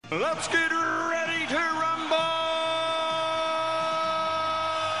Let's get ready to rumble!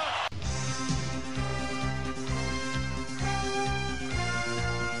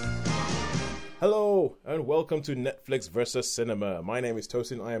 Hello and welcome to Netflix versus Cinema. My name is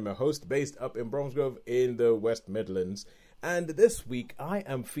Tosin. I am a host based up in Bromsgrove in the West Midlands. And this week I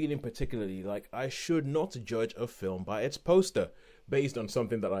am feeling particularly like I should not judge a film by its poster based on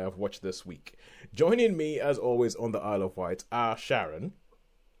something that I have watched this week. Joining me as always on the Isle of Wight are Sharon.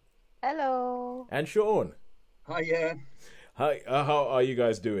 Hello. And Sean. Hi, yeah. Hi, how are you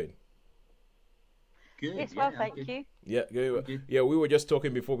guys doing? Good. Yes, well, thank you. Yeah, yeah. We were just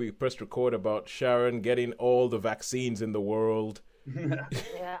talking before we pressed record about Sharon getting all the vaccines in the world.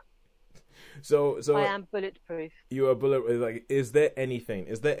 Yeah. So I am bulletproof. You are bulletproof. Like, is there any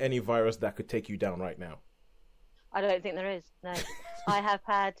virus that could take you down right now? I don't think there is. No, I have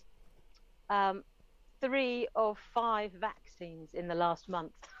had 3 of 5 vaccines in the last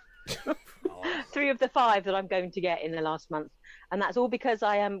month. 3 of the 5 that I'm going to get in the last month, and that's all because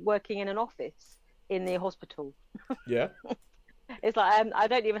I am working in an office in the hospital. Yeah. It's like I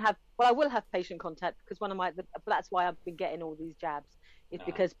don't even have. Well, I will have patient contact because one of my. That's why I've been getting all these jabs. It's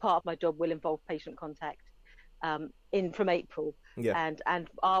because part of my job will involve patient contact from April. Yeah. And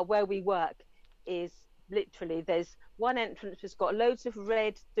where we work is literally there's one entrance that's got loads of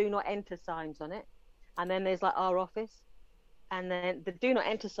red "Do Not Enter" signs on it, and then there's like our office, and then the "Do Not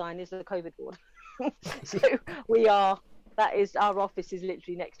Enter" sign is the COVID ward. So that is our office is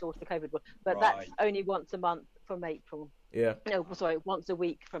literally next door to the COVID ward, but that's only once a month from April. Yeah. No, sorry, once a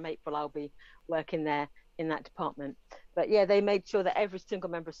week from April I'll be working there in that department. But yeah, they made sure that every single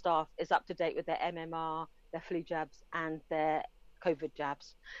member of staff is up to date with their MMR, their flu jabs, and their COVID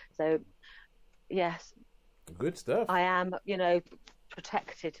jabs. So, yes. Good stuff. I am,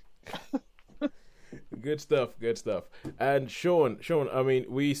 protected. Good stuff. And Sean, I mean,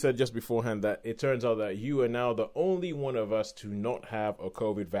 we said just beforehand that it turns out that you are now the only one of us to not have a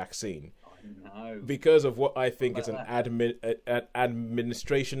COVID vaccine. No. Because of what I think is an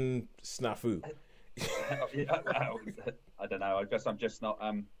administration snafu. I don't know. I guess I'm just not.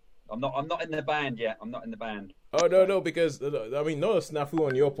 I'm not in the band yet. I'm not in the band. Oh no! Because I mean, not a snafu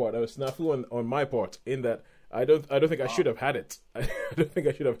on your part. A snafu on my part. In that, I don't think I should have had it. I don't think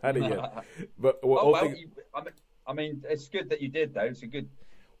I should have had it yet. But I mean, it's good that you did though. It's a good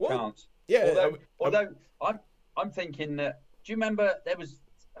chance. Yeah. Although I'm thinking that. Do you remember there was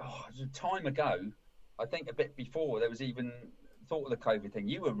a time ago? I think a bit before there was even thought of the COVID thing.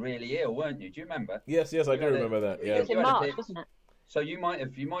 You were really ill, weren't you? Do you remember? Yes, I do remember that. Yeah. It was in March, wasn't it? So you might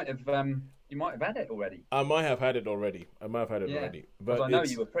have had it already. I might have had it already. Already. But I know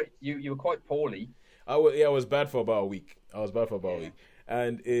you were you were quite poorly. I was bad for about a week.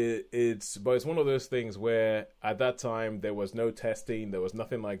 And it's one of those things where at that time there was no testing, there was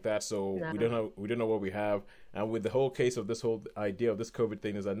nothing like that, so we don't know what we have. And with the whole case of this whole idea of this COVID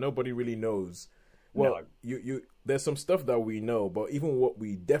thing is that nobody really knows. Well, you there's some stuff that we know, but even what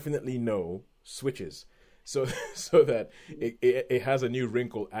we definitely know switches. So that it has a new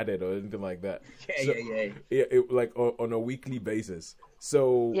wrinkle added or anything like that. Yeah. Like on a weekly basis.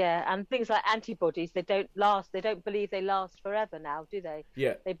 So yeah, and things like antibodies, they don't last. They don't believe they last forever now, do they?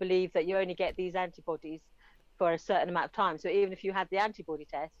 Yeah. They believe that you only get these antibodies for a certain amount of time. So even if you had the antibody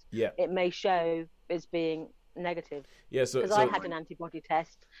test, it may show as being negative. Yeah. So I had an antibody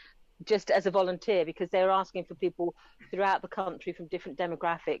test just as a volunteer because they were asking for people throughout the country from different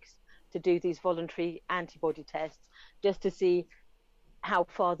demographics to do these voluntary antibody tests just to see how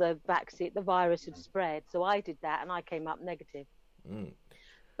far the virus had spread. So I did that and I came up negative.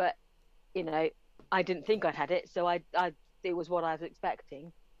 But I didn't think I'd had it, so it was what I was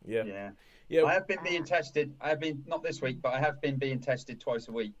expecting. Yeah. I have been being tested. I have been not this week, but I have been being tested twice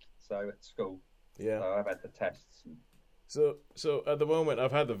a week. So at school. Yeah. So I've had the tests. So at the moment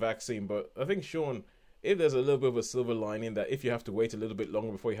I've had the vaccine, but I think Sean, if there's a little bit of a silver lining that if you have to wait a little bit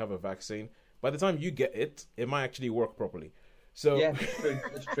longer before you have a vaccine, by the time you get it, it might actually work properly. So yeah,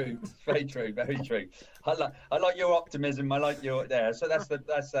 it's true. It's very true. I like your optimism. I like your there. So that's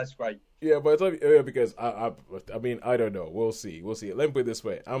great. Yeah, by the time because I mean I don't know. We'll see. Let me put it this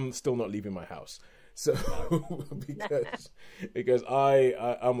way: I'm still not leaving my house. So because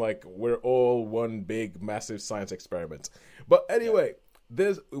I'm like we're all one big massive science experiment. But anyway.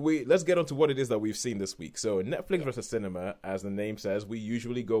 Let's get on to what it is that we've seen this week. So Netflix versus cinema, as the name says, we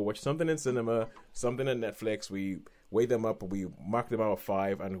usually go watch something in cinema, something on Netflix. We weigh them up, we mark them out of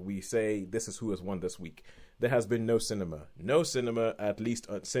 5, and we say this is who has won this week. There has been no cinema at least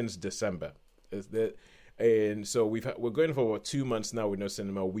since December. And so we're going for about 2 months now with no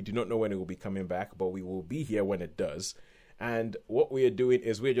cinema. We do not know when it will be coming back, but we will be here when it does. And what we are doing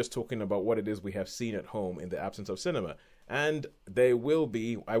is we're just talking about what it is we have seen at home in the absence of cinema. And I will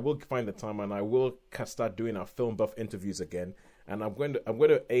find the time and I will start doing our film buff interviews again. And I'm going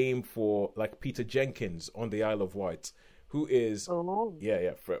to aim for like Peter Jenkins on the Isle of Wight, who is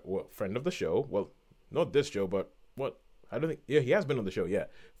friend of the show. Well, not this show, but he has been on the show. Yeah,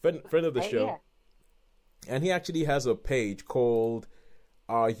 friend of the show. Yeah. And he actually has a page called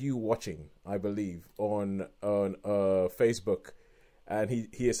 "Are You Watching?" I believe on Facebook, and he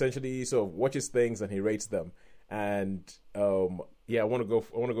essentially sort of watches things and he rates them. And I want to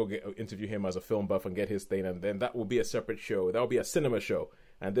go interview him as a film buff and get his thing, and then that will be a separate show. That will be a cinema show,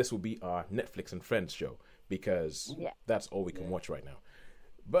 and this will be our Netflix and Friends show because that's all we can watch right now.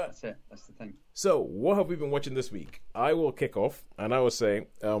 But that's it. That's the thing. So, what have we been watching this week? I will kick off, and I will say,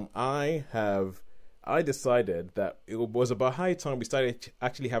 I decided that it was about high time we started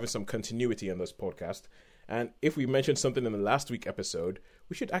actually having some continuity on this podcast. And if we mentioned something in the last week episode,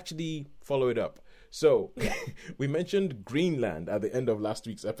 we should actually follow it up. So we mentioned Greenland at the end of last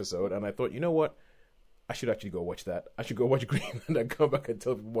week's episode, and I thought, you know what? I should actually go watch that. I should go watch Greenland and come back and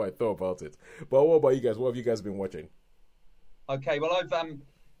tell people what I thought about it. But what about you guys? What have you guys been watching? Okay, well, I've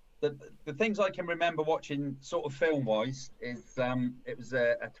the things I can remember watching sort of film-wise is it was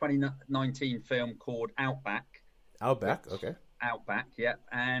a 2019 film called Outback. Outback, okay. Outback, yeah.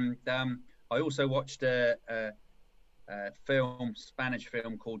 And I also watched a Spanish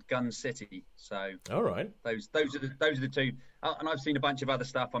film called Gun City. So, all right, those are the two. And I've seen a bunch of other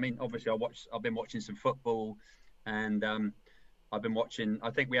stuff. I mean, obviously, I've been watching some football, and I've been watching. I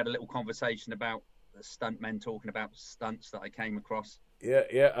think we had a little conversation about the stuntmen talking about stunts that I came across.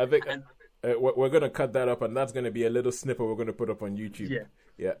 Yeah. I think we're going to cut that up, and that's going to be a little snippet we're going to put up on YouTube.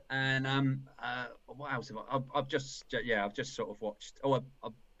 Yeah. And what else have I've just sort of watched.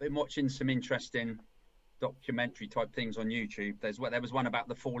 I've been watching some interesting documentary type things on YouTube. There was one about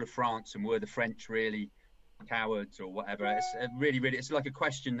the fall of France and were the French really cowards or whatever. It's really it's like a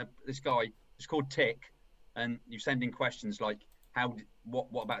question that this guy, it's called Tick, and you send in questions like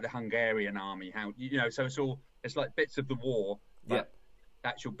what about the Hungarian army? So it's like bits of the war, but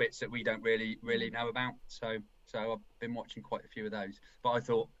actual bits that we don't really know about. So I've been watching quite a few of those. But I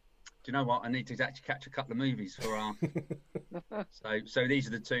thought, do you know what? I need to actually catch a couple of movies for our. So these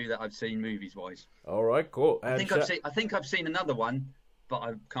are the two that I've seen movies wise. All right, cool. I think I've seen another one, but I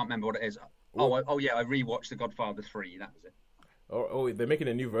can't remember what it is. I rewatched The Godfather 3. That was it. Oh, they're making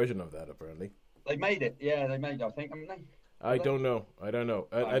a new version of that apparently. They made it. Yeah, they made it. I think. Haven't they? I don't know. I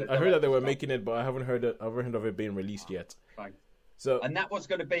heard that they were making it, but I haven't heard of it being released yet. Fine. So, and that was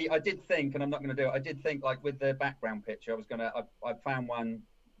going to be. I did think, and I'm not going to do it. I did think, like with the background picture, I found one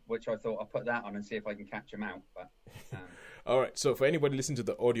which I thought I'll put that on and see if I can catch them out. But all right. So for anybody listening to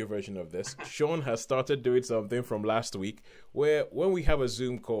the audio version of this, Sean has started doing something from last week where when we have a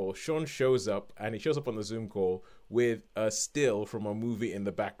Zoom call, Sean shows up and he shows up on the Zoom call with a still from a movie in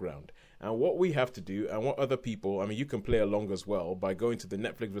the background. And what we have to do, and what other people, I mean, you can play along as well by going to the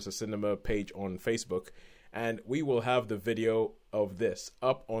Netflix vs. Cinema page on Facebook, and we will have the video of this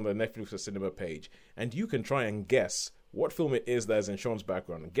up on the Netflix vs. Cinema page. And you can try and guess what film it is that is in Sean's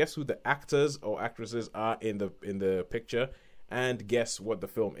background. Guess who the actors or actresses are in the picture, and guess what the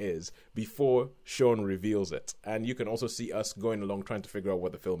film is before Sean reveals it. And you can also see us going along trying to figure out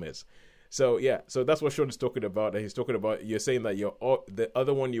what the film is. So that's what Sean is talking about. And he's talking about, you're saying that the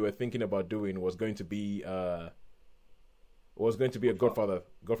other one you were thinking about doing was going to be a Godfather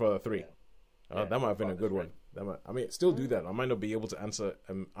 3. That might have been a good one. Still do that. I might not be able to answer.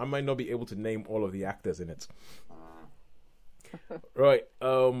 I might not be able to name all of the actors in it. Right.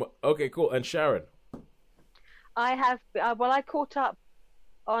 Okay. Cool. And Sharon. I have. I caught up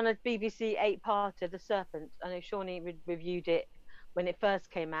on a BBC 8-parter, The Serpent. I know Shawnee reviewed it when it first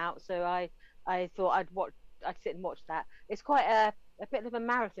came out, so I thought I'd sit and watch that. It's quite a bit of a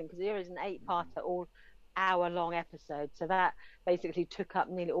marathon because there is an 8-parter, all hour-long episode. So that basically took up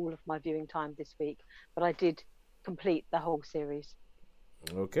nearly all of my viewing time this week. But I did complete the whole series.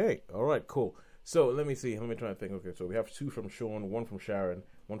 Okay. All right. Cool. So let me see. Let me try and think. Okay. So we have 2 from Sean, 1 from Sharon,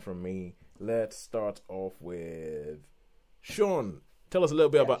 1 from me. Let's start off with Sean. Tell us a little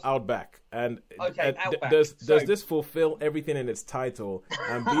bit about Outback. And Outback. Does this fulfill everything in its title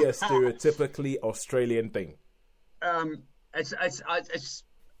and be a stereotypically Australian thing? It's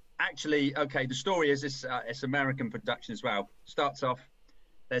actually okay. The story is it's American production as well. Starts off,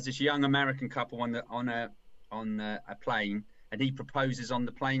 there's this young American couple on a plane, and he proposes on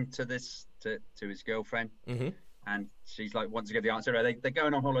the plane to his girlfriend, and she's like wants to get the answer. They're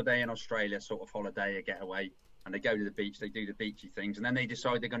going on holiday in Australia, sort of holiday, a getaway, and they go to the beach. They do the beachy things, and then they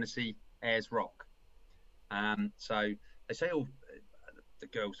decide they're going to see Ayers Rock. So they say, oh, the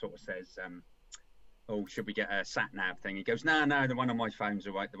girl sort of says, oh, should we get a sat nav thing? He goes, no, the one on my phone's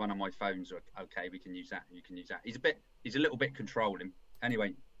all right. The one on my phone's okay. We can use that. You can use that. He's a little bit controlling.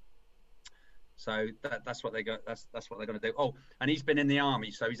 Anyway, so that's what they got. That's what they're going to do. Oh, and he's been in the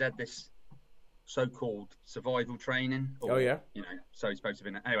army, so he's had this so-called survival training. Oh yeah. You know, so he's supposed to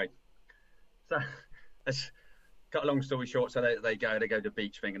be. Anyway, so let's cut a long story short. So they go to the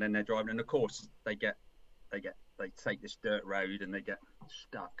beach thing, and then they're driving, and of course they take this dirt road, and they get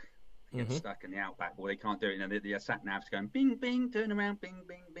stuck. Stuck in the outback, or they can't do it, and the sat nav's going bing bing, turn around, bing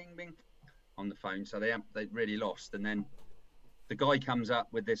bing bing bing on the phone, so they really lost. And then the guy comes up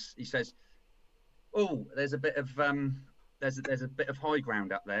with this. He says, "Oh, there's a bit of there's a bit of high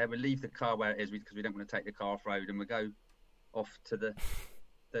ground up there. We'll leave the car where it is because we don't want to take the car off road, and we'll go off to the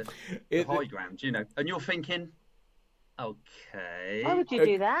high ground, you know." And you're thinking, okay, why would you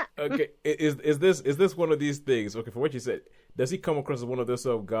do that? Okay, is this one of these things? Okay, for what you said. Does he come across as one of those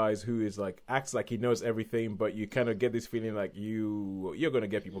sort of guys who is like acts like he knows everything, but you kind of get this feeling like you're going to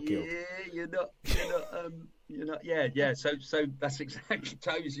get people killed? Yeah, you're not. Yeah. So that's exactly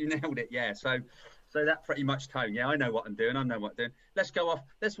Toes. You nailed it. Yeah. So that pretty much tone. Yeah, I know what I'm doing. I know what I'm doing. Let's go off.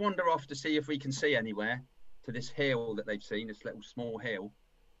 Let's wander off to see if we can see anywhere to this hill that they've seen. This little small hill.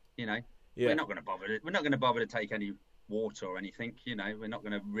 You know. Yeah. We're not going to bother. We're not going to bother to take any water or anything, you know. We're not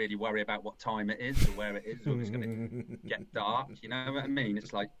going to really worry about what time it is or where it is, or it's going to get dark, you know what I mean?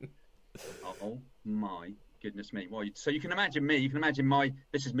 It's like, oh my goodness me. Well, so you can imagine me,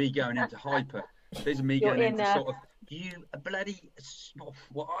 this is me going into hyper, this is me going into sort of, you bloody,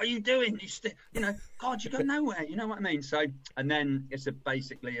 what are you doing? You know, God, you go nowhere, you know what I mean? So, and then it's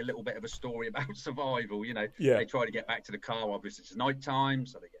basically a little bit of a story about survival, you know. Yeah. They try to get back to the car, obviously it's night time,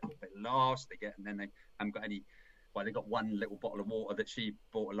 so they get a bit lost, and then they haven't got any. Well, they got one little bottle of water that she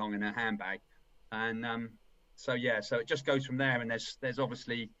brought along in her handbag, and so it just goes from there. And there's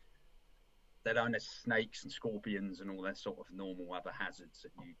obviously there's snakes and scorpions and all that sort of normal other hazards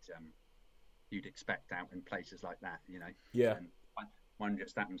that you'd expect out in places like that, you know. Yeah. And one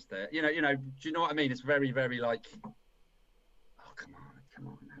just happens to, you know. Do you know what I mean? It's very, very like, oh come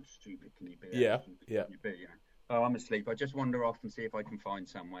on, how stupid can you be? Yeah. Can you be, you know? Oh, I'm asleep. I just wander off and see if I can find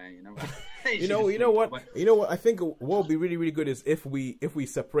somewhere, you know. You know what? I think what would be really, really good is if we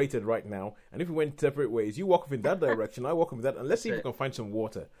separated right now, and if we went separate ways. You walk off in that direction, I walk off in that, and let's see if we can find some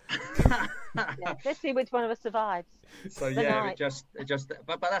water. Yeah, let's see which one of us survives. So yeah, it just.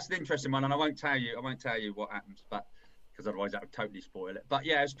 But that's an interesting one, and I won't tell you what happens, but because otherwise that would totally spoil it. But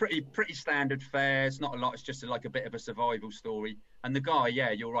yeah, it's pretty standard fare. It's not a lot. It's just like a bit of a survival story. And the guy,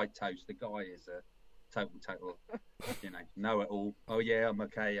 yeah, you're right, Toast. The guy is a total, you know it all. Oh yeah, I'm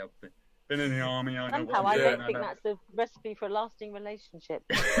okay. I've been in the army. I know somehow what I'm I doing. don't think that's the recipe for a lasting relationship.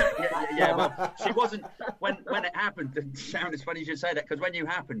 yeah. Well, she wasn't when it happened. It's funny you should say that, because when you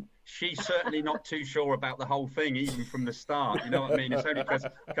happened, she's certainly not too sure about the whole thing, even from the start. You know what I mean? It's only because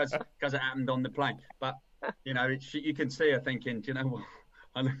it happened on the plane. But you know, you can see her thinking, do you know what?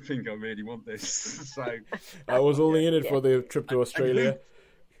 I don't think I really want this. So I was only in it for the trip to Australia.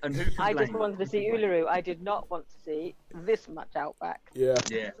 And who I just wanted to see Uluru. I did not want to see this much outback. Yeah,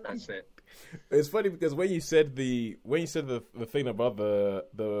 that's it. It's funny because when you said the thing about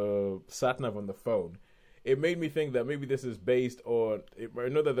the sat nav on the phone, it made me think that maybe this is based on. I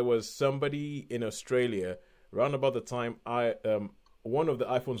know that there was somebody in Australia around about the time one of the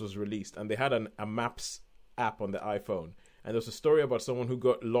iPhones was released, and they had a Maps app on the iPhone, and there's a story about someone who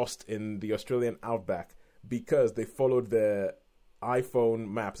got lost in the Australian outback because they followed the iPhone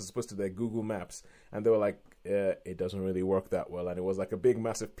maps as opposed to their Google Maps, and they were like, it doesn't really work that well, and it was like a big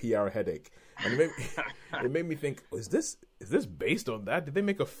massive PR headache, and it made me think, is this based on that? Did they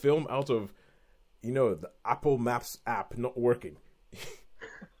make a film out of, you know, the Apple Maps app not working?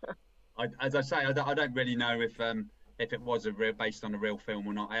 As I say, I don't really know if it was based on a real film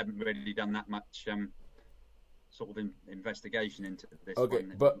or not. I haven't really done that much sort of investigation into this. Okay,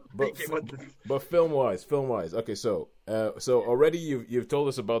 one. but film wise, okay. So already you've told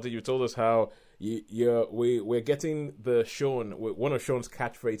us about it. You've told us how we're getting the Sean. One of Sean's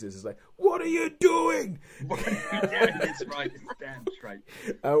catchphrases is like, "What are you doing?" Yeah, it's right. It's damn straight.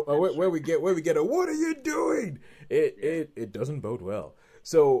 Where we get a "What are you doing?" It doesn't bode well.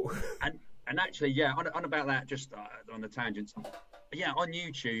 So and actually, yeah, on about that, just on the tangents. Yeah, on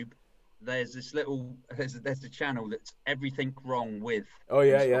YouTube. There's this there's a channel that's everything wrong with. Oh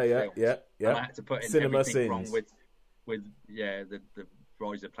yeah. And I had to put in Cinema everything Sins. wrong with the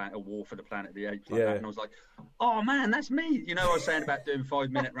Rise of the Planet, or War for the Planet of the Apes, like Yeah. that. And I was like, oh man, that's me. You know, I was saying about doing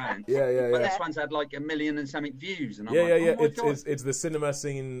 5-minute rants. Yeah. But this one's had like 1 million and something views, and I'm Yeah. like, oh my God. It's the Cinema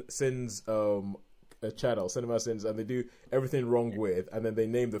Sins channel, Cinema Sins, and they do everything wrong with, and then they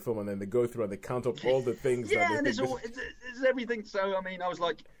name the film, and then they go through and they count up all the things. Yeah, that and they it's think all it's everything. So I mean, I was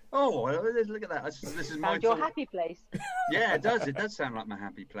like, oh, look at that. This is my Found your happy place. Yeah, it does. It does sound like my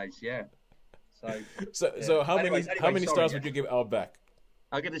happy place. Yeah. So how many sorry, stars would you give Outback?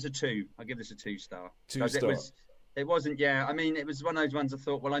 I'll give this a 2. I'll give this a 2-star. 2-star. It wasn't. Yeah, I mean, it was one of those ones I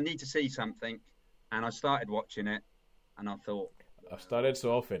thought, well, I need to see something, and I started watching it, and I thought, I've started,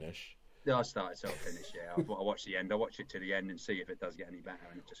 so I'll finish. Yeah, I started, so I'll finish. Yeah, I watched the end. I watch it to the end and see if it does get any better.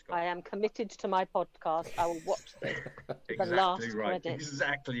 And it just got. I am committed to my podcast. I will watch this. Exactly last right. credit.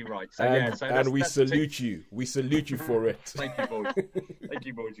 Exactly right. So And, yeah, so we that's salute you. We salute you for it. Thank you, boys. Thank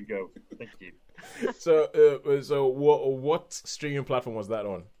you, boys and girls. Thank you. So what streaming platform was that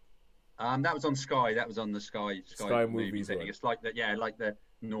on? That was on Sky. That was on the Sky Movies thing. one. It's like that. Yeah, like the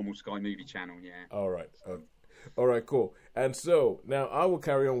normal Sky Movie channel. Yeah. All right. All right, cool. And so now I will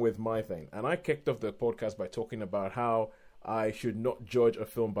carry on with my thing. And I kicked off the podcast by talking about how I should not judge a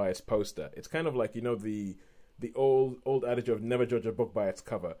film by its poster. It's kind of like, the old adage of never judge a book by its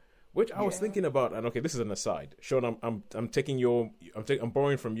cover, which I was thinking about. And okay, this is an aside. Sean, I'm taking I'm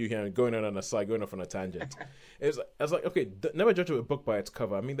borrowing from you here and going on an aside, going off on a tangent. I was like, okay, never judge a book by its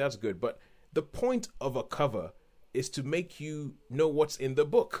cover. I mean, that's good, but the point of a cover is to make you know what's in the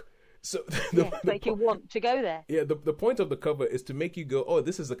book. So make you want to go there. Yeah, the point of the cover is to make you go, oh,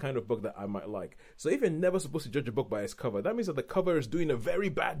 this is the kind of book that I might like. So if you're never supposed to judge a book by its cover, that means that the cover is doing a very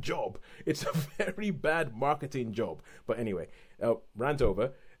bad job. It's a very bad marketing job. But anyway, rant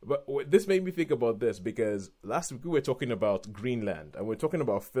over. But this made me think about this because last week we were talking about Greenland, and we're talking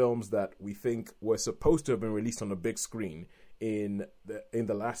about films that we think were supposed to have been released on a big screen in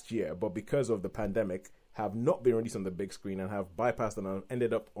the last year, but because of the pandemic, have not been released on the big screen and have bypassed and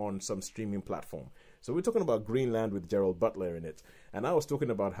ended up on some streaming platform. So we're talking about Greenland with Gerald Butler in it. And I was talking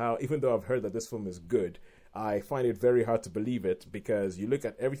about how, even though I've heard that this film is good, I find it very hard to believe it because you look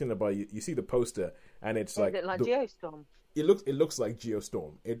at everything about it, you see the poster, and it's like... Is it like Geostorm? It looks like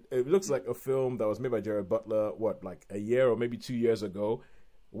Geostorm. It looks like a film that was made by Gerald Butler, like a year or maybe 2 years ago,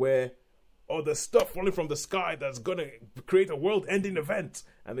 where... oh, there's stuff falling from the sky that's gonna create a world-ending event,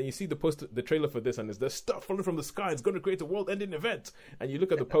 and then you see the trailer for this, and there's stuff falling from the sky. It's gonna create a world-ending event, and you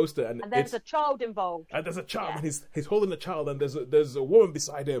look at the poster, and there's a child involved, and there's a child, and he's holding a child, and there's a woman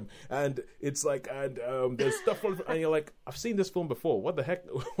beside him, and it's like, and there's stuff falling from, and you're like, I've seen this film before. What the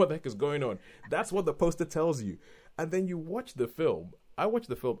heck is going on? That's what the poster tells you, and then you watch the film. I watched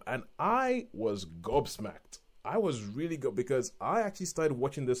the film, and I was gobsmacked. I was really good because I actually started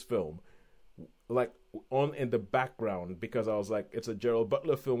watching this film like on in the background because I was like, it's a Gerald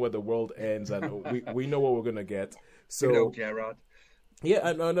Butler film where the world ends and we know what we're gonna get. So Gerard. Yeah,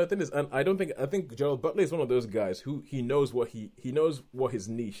 and the thing is, and I think Gerald Butler is one of those guys who he knows what his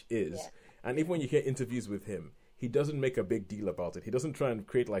niche is, and even when you hear interviews with him, he doesn't make a big deal about it. He doesn't try and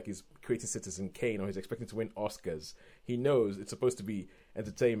create like he's creating Citizen Kane or he's expecting to win Oscars. He knows it's supposed to be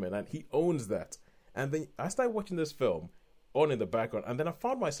entertainment, and he owns that. And then I started watching this film on in the background, and then I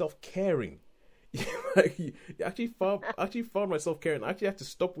found myself caring. I actually found myself caring. I actually had to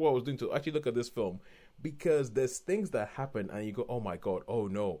stop what I was doing to actually look at this film because there's things that happen and you go, oh my god, oh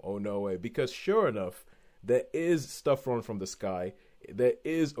no way. Because sure enough, there is stuff falling from the sky. There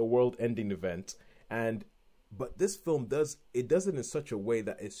is a world-ending event, but this film does it in such a way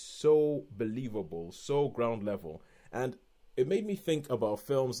that is so believable, so ground level, and it made me think about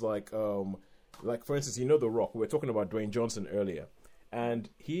films like for instance, The Rock. We were talking about Dwayne Johnson earlier. And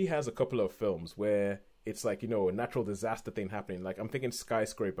he has a couple of films where it's like, a natural disaster thing happening. Like I'm thinking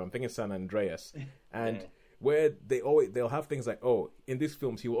Skyscraper, I'm thinking San Andreas. And where they'll have things like, oh, in these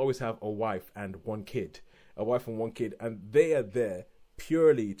films he will always have a wife and one kid. And they are there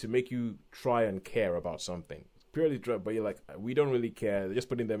purely to make you try and care about something. But you're like, we don't really care. They're just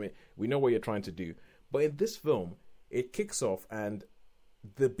putting them in. We know what you're trying to do. But in this film, it kicks off and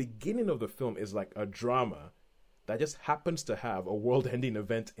the beginning of the film is like a drama that just happens to have a world-ending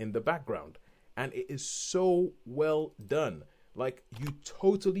event in the background. And it is so well done. Like, you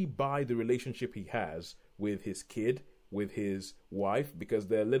totally buy the relationship he has with his kid, with his wife, because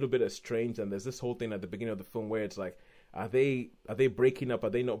they're a little bit estranged, and there's this whole thing at the beginning of the film where it's like, are they breaking up? Are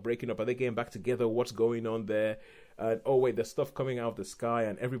they not breaking up? Are they getting back together? What's going on there? Oh wait, there's stuff coming out of the sky,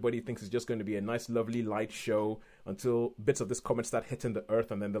 and everybody thinks it's just going to be a nice, lovely light show until bits of this comet start hitting the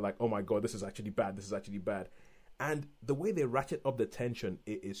earth, and then they're like, oh my god, this is actually bad. And the way they ratchet up the tension,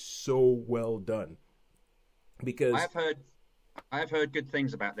 it is so well done. Because I have heard good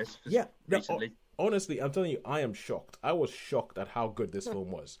things about this. Recently. Honestly, I'm telling you, I am shocked. I was shocked at how good this film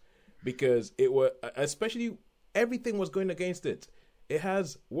was, because especially everything was going against it. It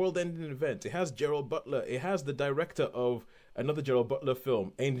has world-ending event. It has Gerald Butler. It has the director of another Gerald Butler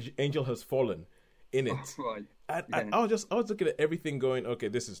film, Angel Has Fallen, in it. Right. And I was looking at everything going, okay,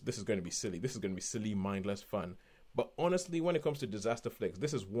 this is going to be silly. This is going to be silly, mindless fun. But honestly, when it comes to disaster flicks,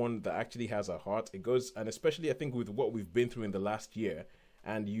 this is one that actually has a heart. It goes, and especially I think with what we've been through in the last year,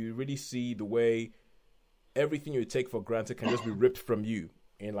 and you really see the way everything you take for granted can just be ripped from you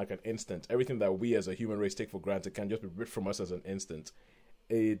in like an instant. Everything that we as a human race take for granted can just be ripped from us as an instant.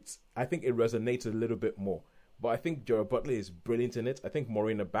 I think it resonates a little bit more. But I think Gerald Butler is brilliant in it. I think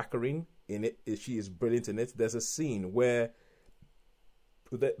Morena Baccarin in it, she is brilliant in it. There's a scene where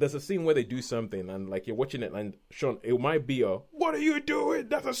they do something, and like you're watching it, and Sean, it might be "What are you doing?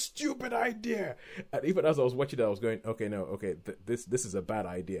 That's a stupid idea." And even as I was watching it, I was going, this is a bad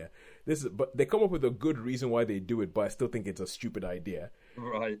idea. But they come up with a good reason why they do it, but I still think it's a stupid idea.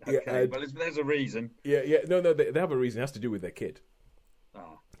 Right. Okay. Well, there's a reason. Yeah. No. They have a reason. It has to do with their kid.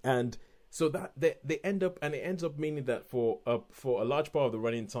 Ah. And so that they end up, and it ends up meaning that for a large part of the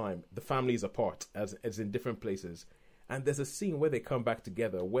running time, the family is apart, as in different places. And there's a scene where they come back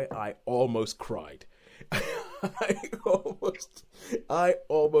together where I almost cried. I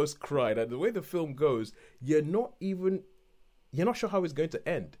almost cried. And the way the film goes, you're not sure how it's going to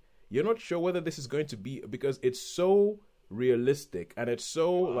end. You're not sure whether this is going to be, because it's so realistic, and it's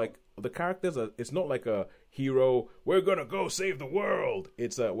so like the characters are, it's not like a hero, we're gonna go save the world.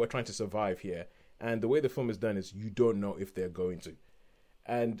 It's we're trying to survive here. And the way the film is done is you don't know if they're going to.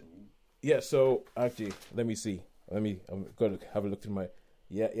 And yeah, so actually, let me see. I'm going to have a look through my...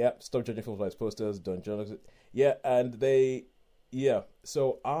 Yeah. Stop judging films by its posters. Don't judge it. Yeah, and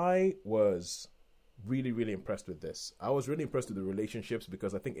so I was really, really impressed with this. I was really impressed with the relationships,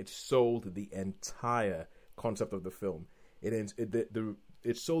 because I think it sold the entire concept of the film.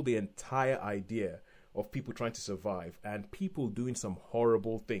 It sold the entire idea of people trying to survive, and people doing some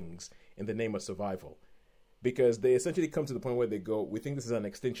horrible things in the name of survival. Because they essentially come to the point where they go, we think this is an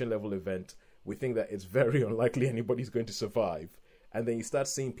extinction level event. We think that it's very unlikely anybody's going to survive. And then you start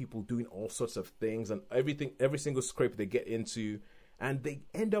seeing people doing all sorts of things, and every single scrape they get into, and they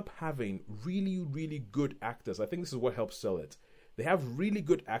end up having really, really good actors. I think this is what helps sell it. They have really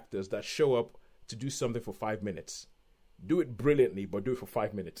good actors that show up to do something for 5 minutes. Do it brilliantly, but do it for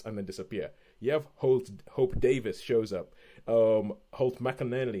 5 minutes and then disappear. You have Hope Davis shows up. Holt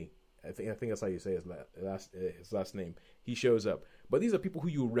McInerney, I think that's how you say his last name. He shows up. But these are people who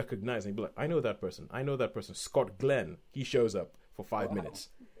you recognize, and you be like, I know that person. Scott Glenn, he shows up for 5 minutes.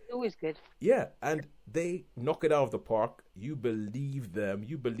 Always good. Yeah, and they knock it out of the park. You believe them.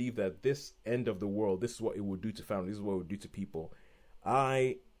 You believe that this end of the world, this is what it will do to families, this is what it will do to people.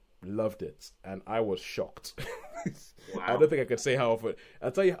 I loved it, and I was shocked. Wow. I don't think I could say how often.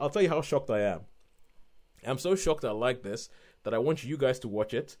 I'll tell you how shocked I am. I'm so shocked I like this that I want you guys to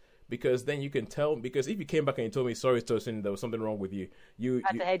watch it, because then you can tell. Because if you came back and you told me, sorry, Tosin, there was something wrong with you. You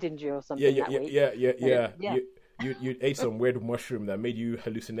had a head injury or something. Yeah. You ate some weird mushroom that made you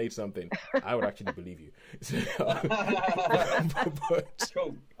hallucinate something. I would actually believe you.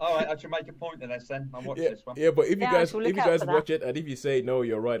 Cool. All right, I should make a point of this then. I'll watch this one. Yeah, but if you guys watch it, and if you say no,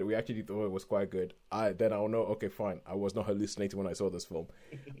 you're right, we actually thought it was quite good, then I'll know. Okay, fine. I was not hallucinating when I saw this film.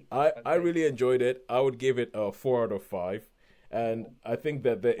 I really enjoyed it. I would give it a 4 out of 5, and I think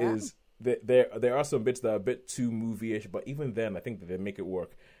that there are some bits that are a bit too movie-ish, but even then, I think that they make it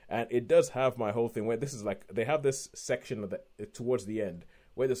work. And it does have my whole thing where this is like, they have this section of towards the end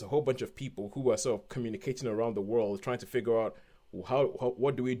where there's a whole bunch of people who are sort of communicating around the world, trying to figure out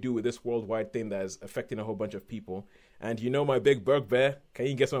what do we do with this worldwide thing that is affecting a whole bunch of people. And you know my big bugbear, can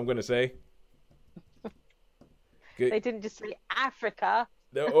you guess what I'm going to say? They didn't just say Africa.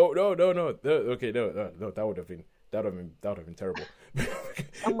 No. Okay, no, that would have been terrible.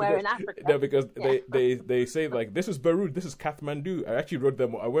 Somewhere in Africa. No, because they say like, this is Beirut, this is Kathmandu. I actually wrote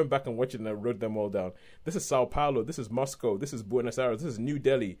them. I went back and watched it and I wrote them all down. This is Sao Paulo. This is Moscow. This is Buenos Aires. This is New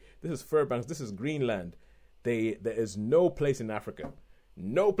Delhi. This is Fairbanks. This is Greenland. There is no place in Africa.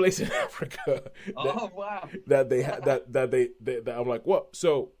 No place in Africa. Wow. That I'm like, what?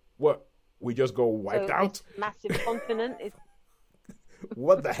 So what? We just go wiped out? Massive continent is.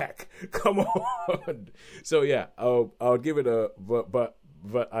 What the heck? Come on. So yeah, I'll give it a but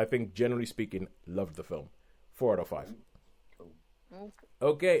I think generally speaking, loved the film. 4 out of 5. Cool.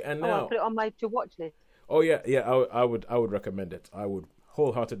 Okay, and now I'll put it on my to watch list. Oh yeah. I would recommend it. I would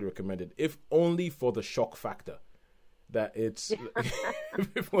wholeheartedly recommend it, if only for the shock factor. That it's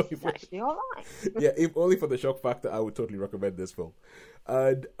actually all right. Yeah, if only for the shock factor, I would totally recommend this film.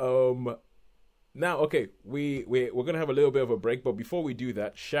 And Now, okay, we're gonna have a little bit of a break, but before we do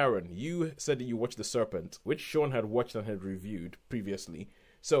that, Sharon, you said that you watched The Serpent, which Sean had watched and had reviewed previously.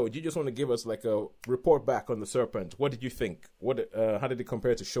 So, do you just want to give us like a report back on The Serpent? What did you think? How did it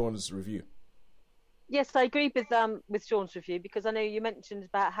compare to Sean's review? Yes, I agree with Sean's review, because I know you mentioned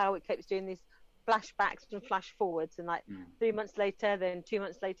about how it keeps doing these flashbacks and flash forwards, and like 3 months later, then 2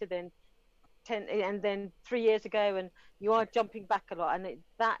 months later, then 10, and then 3 years ago, and you are jumping back a lot, and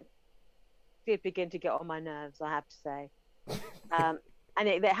that did begin to get on my nerves, I have to say. And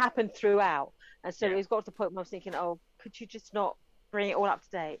it happened throughout, and so it's got to the point where I was thinking, oh, could you just not bring it all up to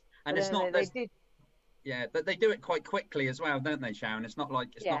date? And but it's not. they did. Yeah, but they do it quite quickly as well, don't they, Sharon? It's not like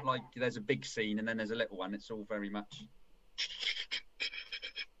not like there's a big scene and then there's a little one. It's all very much.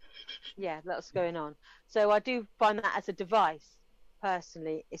 Yeah, that's going on. So I do find that as a device,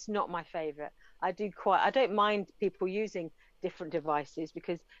 personally, it's not my favourite. I don't mind people using different devices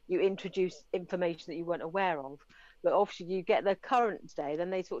because you introduce information that you weren't aware of. But obviously, you get the current day, then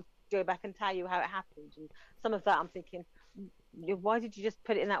they sort of go back and tell you how it happened. And some of that, I'm thinking, why did you just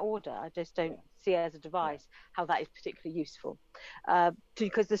put it in that order? I just don't see it as a device how that is particularly useful,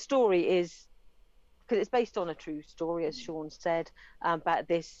 because the story is, because it's based on a true story, as Sean said, about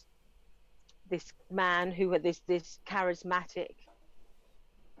this man who had this charismatic,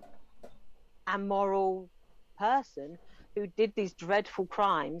 amoral person who did these dreadful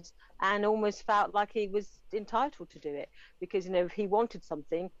crimes and almost felt like he was entitled to do it because, if he wanted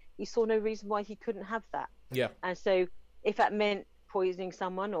something, he saw no reason why he couldn't have that. Yeah. And so if that meant poisoning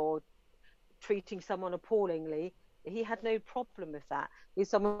someone or treating someone appallingly, he had no problem with that. He's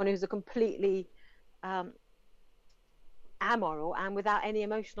someone who's a completely amoral and without any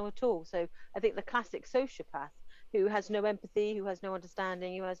emotional at all. So I think the classic sociopath who has no empathy, who has no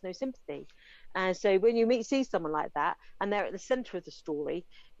understanding, who has no sympathy. And so when you see someone like that and they're at the center of the story,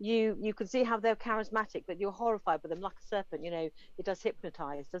 you can see how they're charismatic, but you're horrified with them like a serpent. It does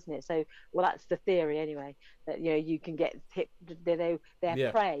hypnotize, doesn't it? So, well, that's the theory anyway, that you can get their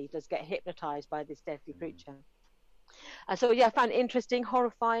prey does get hypnotized by this deadly creature. And so I found it interesting,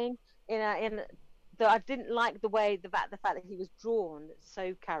 horrifying. I didn't like the fact that he was drawn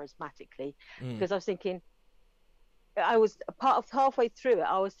so charismatically, because I was thinking, I was halfway through it,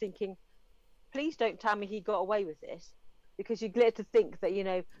 I was thinking, please don't tell me he got away with this, because you get to think that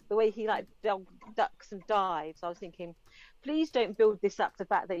the way he like ducks and dives. I was thinking, please don't build this up to the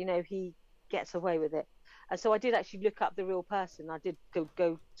fact that he gets away with it. And so I did actually look up the real person. I did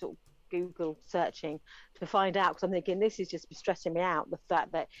go sort of Google searching to find out, because I'm thinking this is just stressing me out, the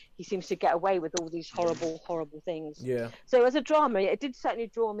fact that he seems to get away with all these horrible things. Yeah. So as a drama, it did certainly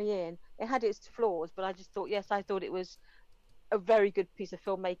draw me in. It had its flaws, but I just thought, I thought it was a very good piece of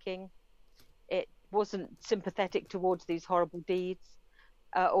filmmaking. It wasn't sympathetic towards these horrible deeds,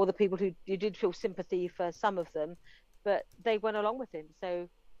 or the people who you did feel sympathy for some of them, but they went along with him. So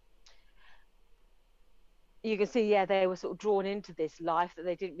you can see, they were sort of drawn into this life that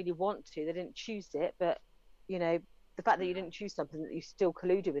they didn't really want to. They didn't choose it, but the fact that you didn't choose something, that you still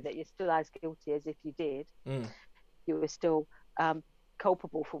colluded with it, you're still as guilty as if you did. You were still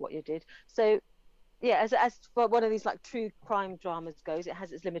culpable for what you did. So as for one of these like true crime dramas goes, it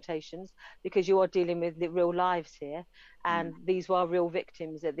has its limitations, because you are dealing with the real lives here, and these were real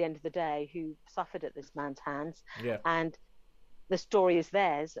victims at the end of the day who suffered at this man's hands. And the story is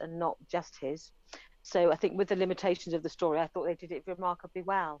theirs and not just his. So I think with the limitations of the story, I thought they did it remarkably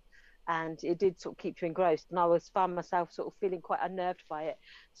well, and it did sort of keep you engrossed. And I found myself sort of feeling quite unnerved by it.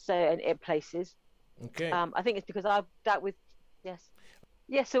 So in places, I think it's because I've dealt with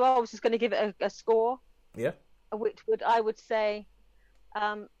So I was just going to give it a score. Yeah. Which I would say,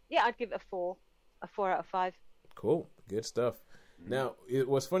 I'd give it a 4 out of 5. Cool, good stuff. Now it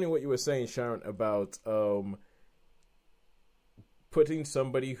was funny what you were saying, Sharon, about putting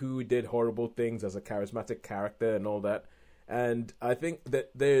somebody who did horrible things as a charismatic character and all that. And I think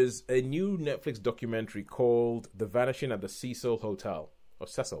that there's a new Netflix documentary called The Vanishing at the Cecil Hotel, or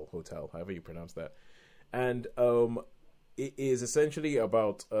Cecil Hotel, however you pronounce that. And it is essentially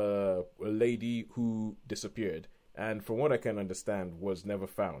about a lady who disappeared, and from what I can understand, was never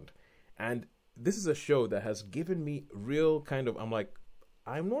found. And this is a show that has given me real kind of,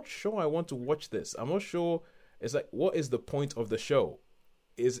 I'm not sure I want to watch this. I'm not sure. It's like, what is the point of the show?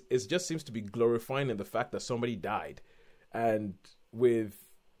 It just seems to be glorifying the fact that somebody died, and with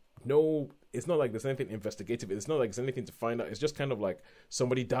it's not like there's anything investigative. It's not like there's anything to find out. It's just kind of like,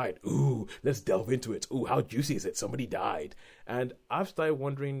 somebody died. Ooh, let's delve into it. Ooh, how juicy is it? Somebody died. And I've started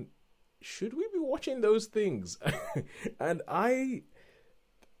wondering, should we be watching those things? And I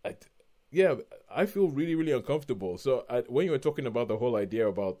feel really, really uncomfortable. So when you were talking about the whole idea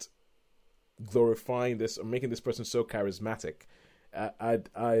about glorifying this or making this person so charismatic. I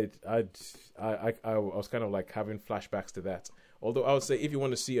was kind of like having flashbacks to that. Although I would say if you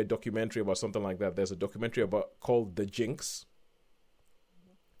want to see a documentary about something like that, there's a documentary called The Jinx.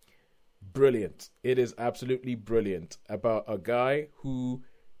 Brilliant. It is absolutely brilliant, about a guy who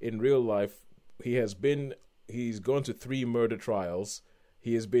in real life he's gone to 3 murder trials.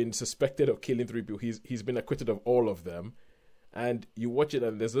 He has been suspected of killing 3 people. He's been acquitted of all of them. And you watch it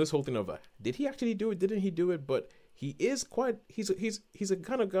and there's this whole thing of did he actually do it? Didn't he do it? But he is he's a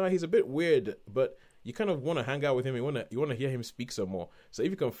kind of guy, he's a bit weird, but you kind of want to hang out with him. You want to hear him speak some more. So if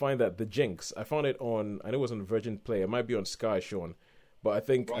you can find that, The Jinx, I found it on, I know it was on Virgin Play. It might be on Sky, Sean. But I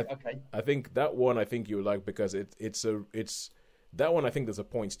think I think that one you would like, because it's that one I think there's a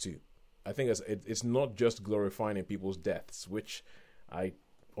point to. I think it's not just glorifying people's deaths, which I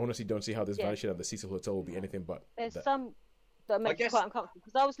honestly don't see how this Vanishing at the Cecil Hotel will be anything but. There's some that makes me quite uncomfortable,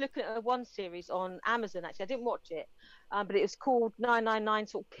 because I was looking at one series on Amazon, actually. I didn't watch it, but it was called 999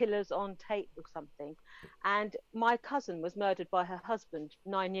 sort of Killers on Tape or something. And my cousin was murdered by her husband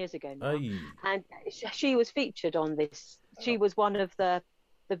 9 years ago now. And she was featured on this. She was one of the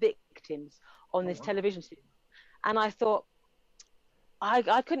victims on this television series. And I thought,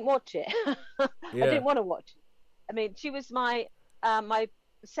 I couldn't watch it. I didn't want to watch it. I mean, she was my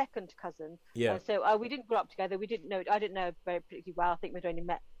second cousin. So we didn't grow up together. We didn't know. I didn't know her very particularly well. I think we'd only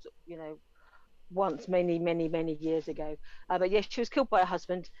met, once many years ago. But yeah, she was killed by her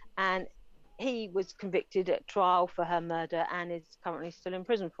husband, and he was convicted at trial for her murder and is currently still in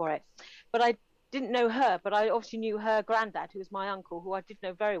prison for it. But I didn't know her, but I obviously knew her granddad, who was my uncle, who I did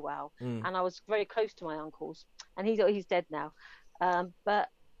know very well, and I was very close to my uncles. And he's dead now. But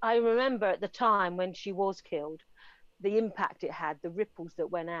I remember at the time when she was killed, the impact it had, the ripples that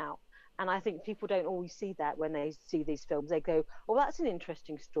went out. And I think people don't always see that when they see these films. They go, "Oh, that's an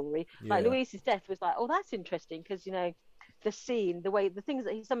interesting story." Yeah. Like Louise's death was like, "Oh, that's interesting," because the scene, some of the things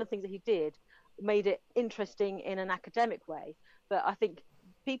that he did made it interesting in an academic way. But I think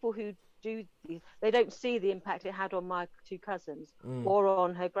people who do these, they don't see the impact it had on my 2 cousins, or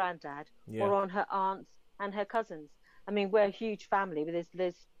on her granddad, or on her aunts and her cousins. I mean, we're a huge family, but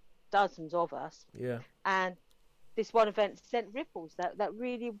there's dozens of us. Yeah. And this one event sent ripples that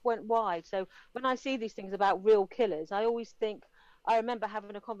really went wide. So when I see these things about real killers, I always think, I remember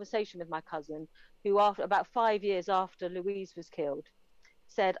having a conversation with my cousin, who after about 5 years after Louise was killed,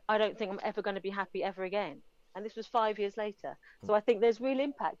 said, "I don't think I'm ever going to be happy ever again." And this was 5 years later. So I think there's real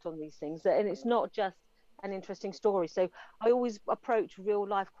impact on these things, and it's not just an interesting story. So I always approach real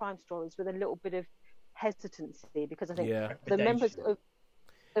life crime stories with a little bit of hesitancy, because I think the members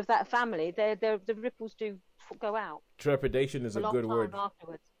of that family, the ripples do go out. Trepidation is a good word.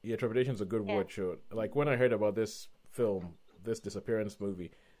 Afterwards. Yeah, trepidation is a good word, sure. Like when I heard about this film, this disappearance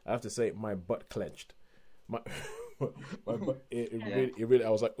movie, I have to say my butt clenched. My butt, it really, I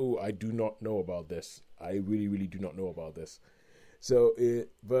was like, "Oh, I do not know about this. I really, really do not know about this." So,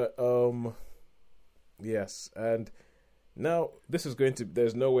 yes, and now this is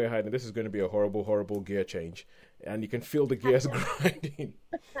there's no way hiding. This is going to be a horrible, horrible gear change. And you can feel the gears grinding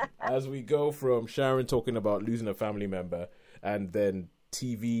as we go from Sharon talking about losing a family member and then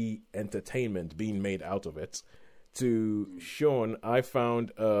TV entertainment being made out of it, to Sean. I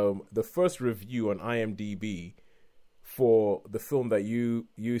found the first review on IMDb for the film that you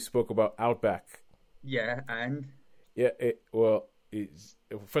spoke about, Outback. Yeah, and? Yeah,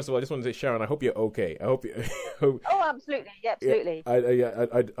 first of all, I just want to say, Sharon, I hope you're okay. I hope you. Oh, absolutely, yeah, absolutely.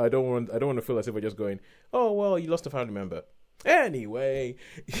 I don't want to feel as if we're just going, "Oh well, you lost a family member." Anyway,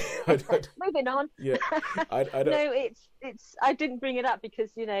 moving on. Yeah, I don't. No, it's. I didn't bring it up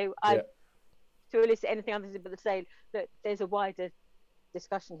because to elicit anything other than to say that there's a wider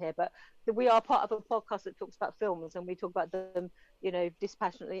discussion here, but we are part of a podcast that talks about films, and we talk about them,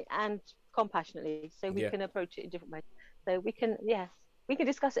 dispassionately and compassionately, so we can approach it in different ways. So we can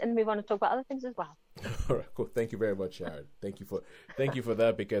discuss it and move on and talk about other things as well. All right, cool. Thank you very much, Sharon. Thank you for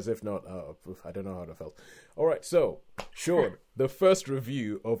that, because if not, I don't know how to felt. All right, so Sean, the first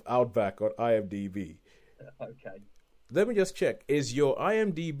review of Outback on IMDb. Okay. Let me just check. Is your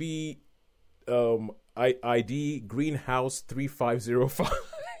IMDb ID Greenhouse 3505?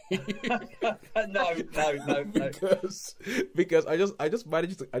 No. Because I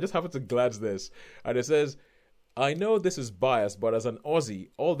just happened to glance this, and it says, "I know this is biased, but as an Aussie,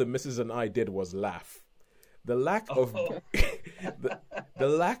 all the missus and I did was laugh. The lack of the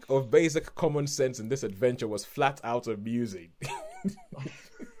lack of basic common sense in this adventure was flat out amusing."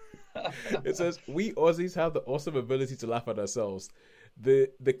 It says, "We Aussies have the awesome ability to laugh at ourselves.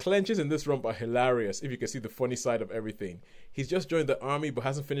 The clenches in this romp are hilarious if you can see the funny side of everything. He's just joined the army but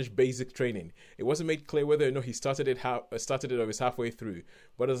hasn't finished basic training. It wasn't made clear whether or not he started it or is halfway through.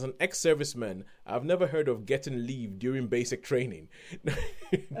 But as an ex-serviceman, I've never heard of getting leave during basic training.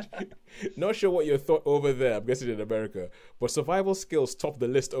 Not sure what your thought over there, I'm guessing in America, but survival skills top the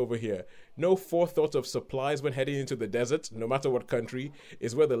list over here. No forethought of supplies when heading into the desert, no matter what country,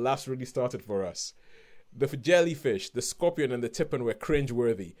 is where the laughs really started for us. The jellyfish, the scorpion, and the tippin were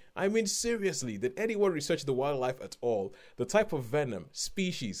cringeworthy. I mean, seriously, did anyone research the wildlife at all? The type of venom,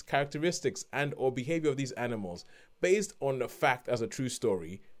 species, characteristics, and or behavior of these animals, based on the fact as a true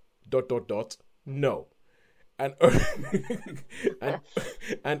story, ... No. An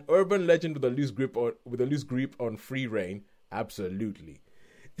urban legend with a loose grip on free reign, absolutely.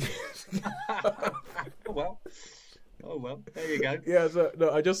 Oh well, there you go. Yeah, so no,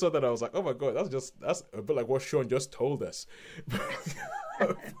 I just saw that. I was like, oh my god, that's a bit like what Sean just told us.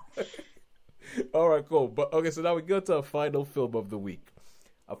 All right, cool. But okay, so now we go to our final film of the week.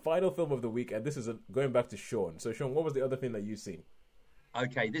 A final film of the week, and this is going back to Sean. So Sean, what was the other thing that you've seen?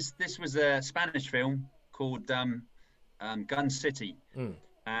 Okay, this was a Spanish film called Gun City,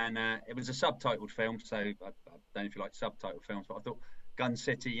 and it was a subtitled film. So I don't know if you like subtitled films, but I thought Gun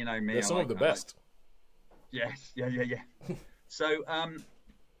City, you know me, they're some of the best. Yes, yeah. So,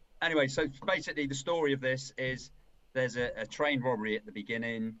 anyway, so basically the story of this is there's a train robbery at the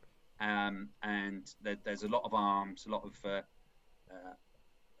beginning, and there's a lot of arms,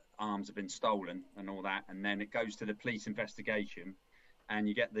 arms have been stolen and all that, and then it goes to the police investigation, and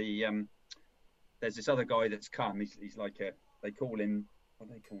you get there's this other guy that's come. He's like they call him. What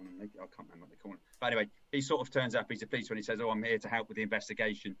do they call him? I can't remember what they call him. But anyway, he sort of turns up. He's a policeman. He says, "Oh, I'm here to help with the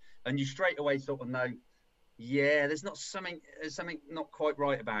investigation," and you straight away sort of know. Yeah, there's something not quite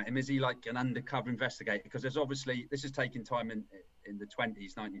right about him. Is he like an undercover investigator? Because there's obviously, this is taking time in the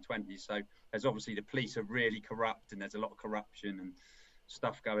 1920s. So there's obviously the police are really corrupt, and there's a lot of corruption and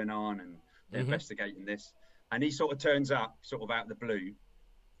stuff going on, and they're investigating this. And he sort of turns up, sort of out of the blue.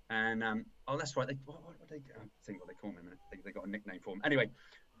 And oh, that's right. What they? I think what they call him. I think they got a nickname for him. Anyway,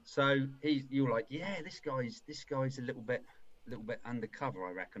 so you're like, yeah, this guy's a little bit undercover.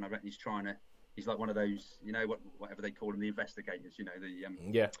 I reckon he's trying to. He's like one of those, you know, whatever they call them, the investigators, you know,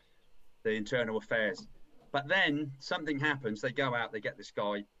 the internal affairs. But then something happens. They go out, they get this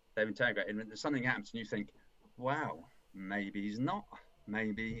guy, they've interrogated him, and something happens, and you think, wow, maybe he's not,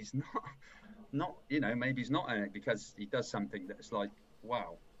 maybe he's not, because he does something that's like,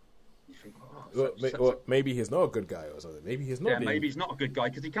 wow. You think, maybe he's not a good guy or something. Maybe he's not. Yeah, maybe he's not a good guy,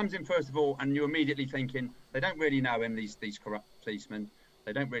 because he comes in first of all, and you're immediately thinking they don't really know him. These corrupt policemen,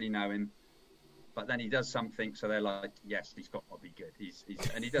 they don't really know him. But then he does something, so they're like, yes, he's got to be good.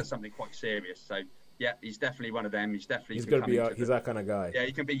 And he does something quite serious. So yeah, he's definitely one of them. He's that kind of guy. Yeah,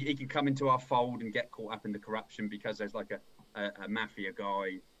 he can come into our fold and get caught up in the corruption, because there's like a mafia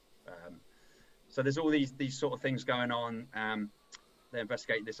guy. So there's all these sort of things going on. They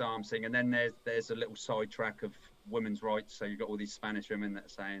investigate this arms thing, and then there's a little sidetrack of women's rights. So you've got all these Spanish women that are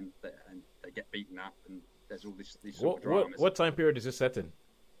saying that, and they get beaten up, and there's all these sort of dramas. What time period is this set in?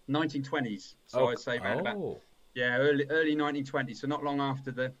 1920s, so I'd say around about early 1920s, so not long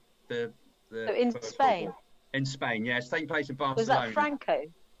after the so in Spain. In Spain, yeah, it's taking place in Barcelona. Was that Franco?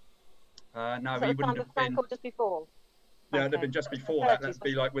 No, he wouldn't have been. Franco just before. Yeah, it'd have been just before that. That'd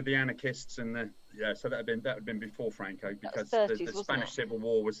be like with the anarchists and so that would have been before Franco, because 30s, the Spanish Civil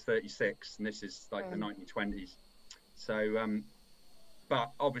War was 36, and this is like the 1920s. So,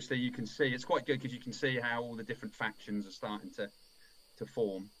 but obviously you can see it's quite good, because you can see how all the different factions are starting to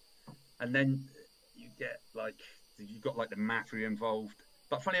form, and then you've got like the mafia involved.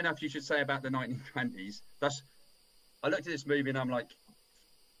 But funny enough, you should say about the 1920s. I looked at this movie and I'm like,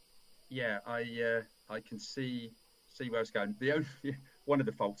 yeah, I can see where it's going. The only one of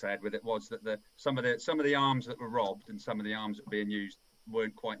the faults I had with it was that some of the arms that were robbed and some of the arms that were being used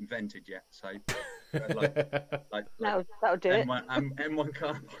weren't quite invented yet. So that'll do it. M1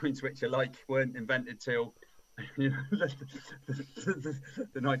 carbines, which weren't invented till the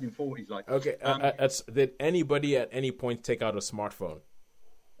 1940s. Okay, did anybody at any point take out a smartphone?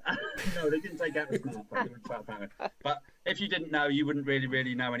 No, they didn't take out the smartphone. But if you didn't know, you wouldn't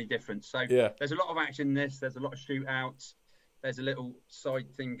really know any difference. So there's a lot of action in this. There's a lot of shootouts. There's a little side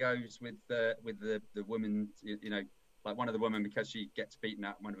thing goes with the woman. You know, like one of the women, because she gets beaten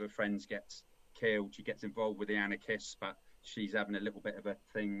up, one of her friends gets killed. She gets involved with the anarchists, but she's having a little bit of a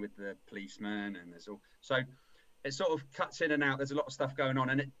thing with the policeman, and there's all. So it sort of cuts in and out. There's a lot of stuff going on,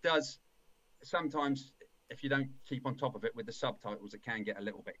 and it does sometimes, if you don't keep on top of it with the subtitles, it can get a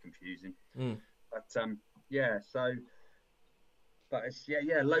little bit confusing. But so But it's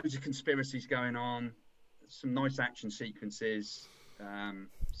loads of conspiracies going on, some nice action sequences.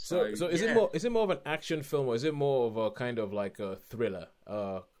 So is it more of an action film, or is it more of a kind of like a thriller?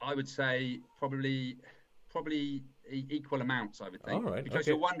 I would say probably equal amounts. I would think. All right, because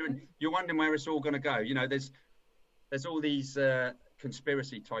okay. you're wondering where it's all going to go. You know, there's all these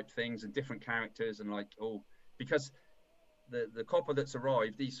conspiracy type things and different characters and because the copper that's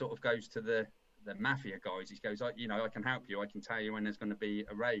arrived, he sort of goes to the mafia guys. He goes, I can help you. I can tell you when there's going to be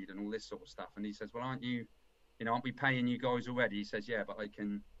a raid and all this sort of stuff. And he says, well, aren't we paying you guys already? He says, yeah, but I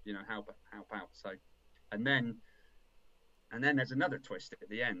can, help out. So, and then there's another twist at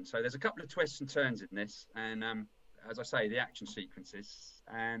the end. So there's a couple of twists and turns in this. And as I say, the action sequences,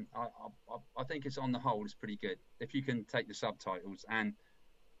 and I think it's on the whole is pretty good if you can take the subtitles. And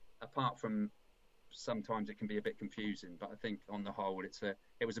apart from sometimes it can be a bit confusing, but I think on the whole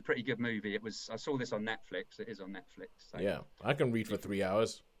it was a pretty good movie. I saw this on Netflix. It is on Netflix. So. Yeah, I can read for 3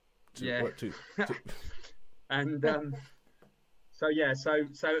 hours. And so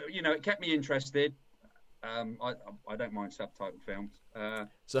it kept me interested. I don't mind subtitle films.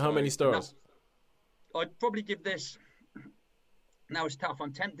 So how many stars? I'd probably give this. Now it's tough.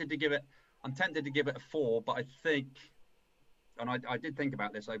 I'm tempted to give it a 4, but I think, and I did think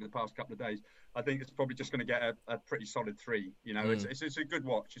about this over the past couple of days, I think it's probably just going to get a pretty solid 3. It's a good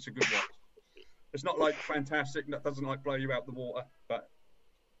watch. It's a good watch. It's not like fantastic. That doesn't blow you out the water, but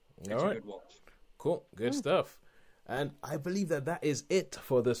it's a good watch. Cool. Good stuff. And I believe that is it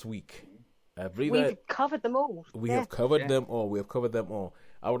for this week. I believe we've covered them all. We have covered them all. We have covered them all.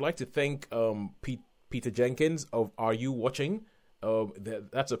 I would like to thank Peter Jenkins of Are You Watching?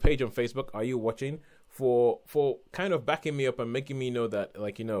 That's a page on Facebook, Are You Watching? For kind of backing me up and making me know that,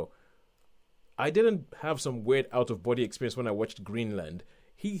 I didn't have some weird out-of-body experience when I watched Greenland.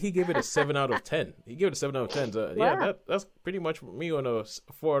 He gave it a 7 out of 10. He gave it a 7 out of 10. So, wow. Yeah, that's pretty much me on a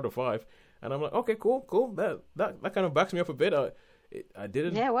 4 out of 5. And I'm like, okay, cool. That kind of backs me up a bit. I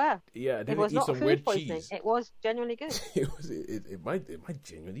didn't. Yeah, wow. Yeah, I didn't eat some weird poisoning. cheese. It was genuinely good. It might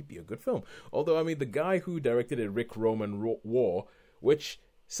genuinely be a good film. Although, I mean, the guy who directed it, Rick Roman War, which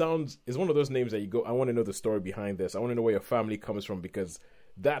is one of those names that you go, I want to know the story behind this. I want to know where your family comes from, because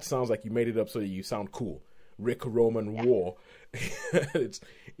that sounds like you made it up so that you sound cool. Rick Roman War. I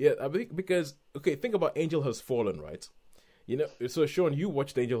think because, okay, think about Angel Has Fallen, right? So Sean, you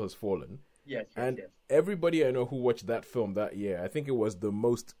watched Angel Has Fallen. Yes. Everybody I know who watched that film that year, I think it was the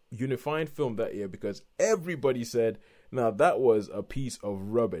most unifying film that year, because everybody said, now that was a piece of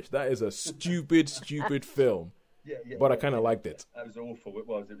rubbish. That is a stupid film. Yeah, but I kind of liked it. That was awful. It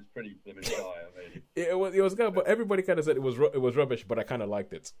was pretty dire. I mean. It was kind of, but everybody kind of said it was rubbish, but I kind of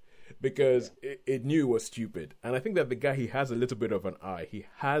liked it because it knew it was stupid. And I think that the guy, he has a little bit of an eye. He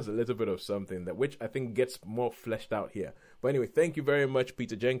has a little bit of something which I think gets more fleshed out here. But anyway, thank you very much,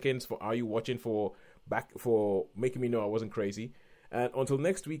 Peter Jenkins, for Are You Watching, for making me know I wasn't crazy. And until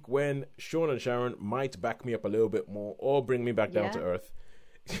next week, when Sean and Sharon might back me up a little bit more or bring me back down to earth.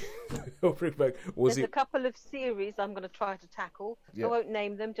 There's a couple of series I'm going to try to tackle. I won't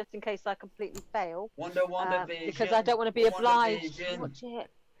name them just in case I completely fail. Wonder Vision, because I don't want to be obliged to watch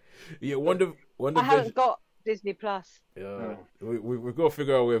it. Yeah, Wonder I haven't got Disney Plus. Yeah, we've got to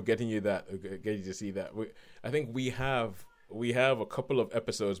figure out a way of getting you to see that. I think we have a couple of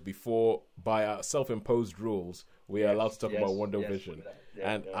episodes before, by our self-imposed rules, we are allowed to talk about Wonder Vision.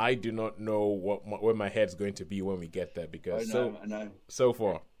 I do not know where my head's going to be when we get there, because I know. So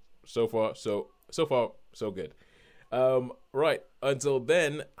far, so good. Right, until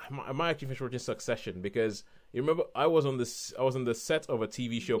then, I might actually finish watching Succession, because you remember I was on the set of a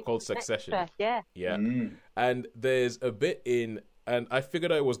TV show called Succession. Yeah. And there's a bit and I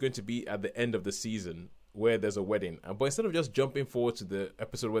figured I was going to be at the end of the season where there's a wedding. But instead of just jumping forward to the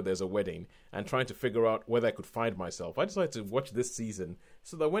episode where there's a wedding and trying to figure out whether I could find myself, I decided to watch this season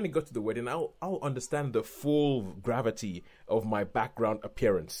so that when it got to the wedding, I'll understand the full gravity of my background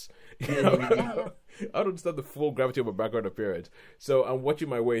appearance. I'll understand the full gravity of my background appearance. So I'm watching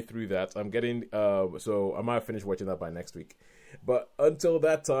my way through that. I'm getting, so I might finish watching that by next week. But until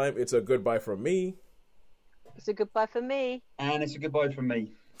that time, it's a goodbye from me. It's a goodbye from me. And it's a goodbye from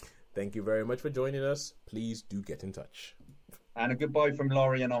me. Thank you very much for joining us. Please do get in touch. And a goodbye from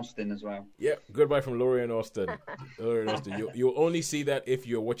Laurie and Austin as well. Yeah, goodbye from Laurie and Austin. You'll only see that if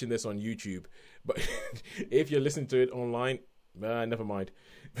you're watching this on YouTube. But if you're listening to it online, never mind.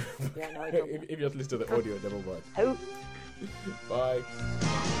 Yeah, no, I don't. If you just listen to the audio, never mind. Oh. Bye.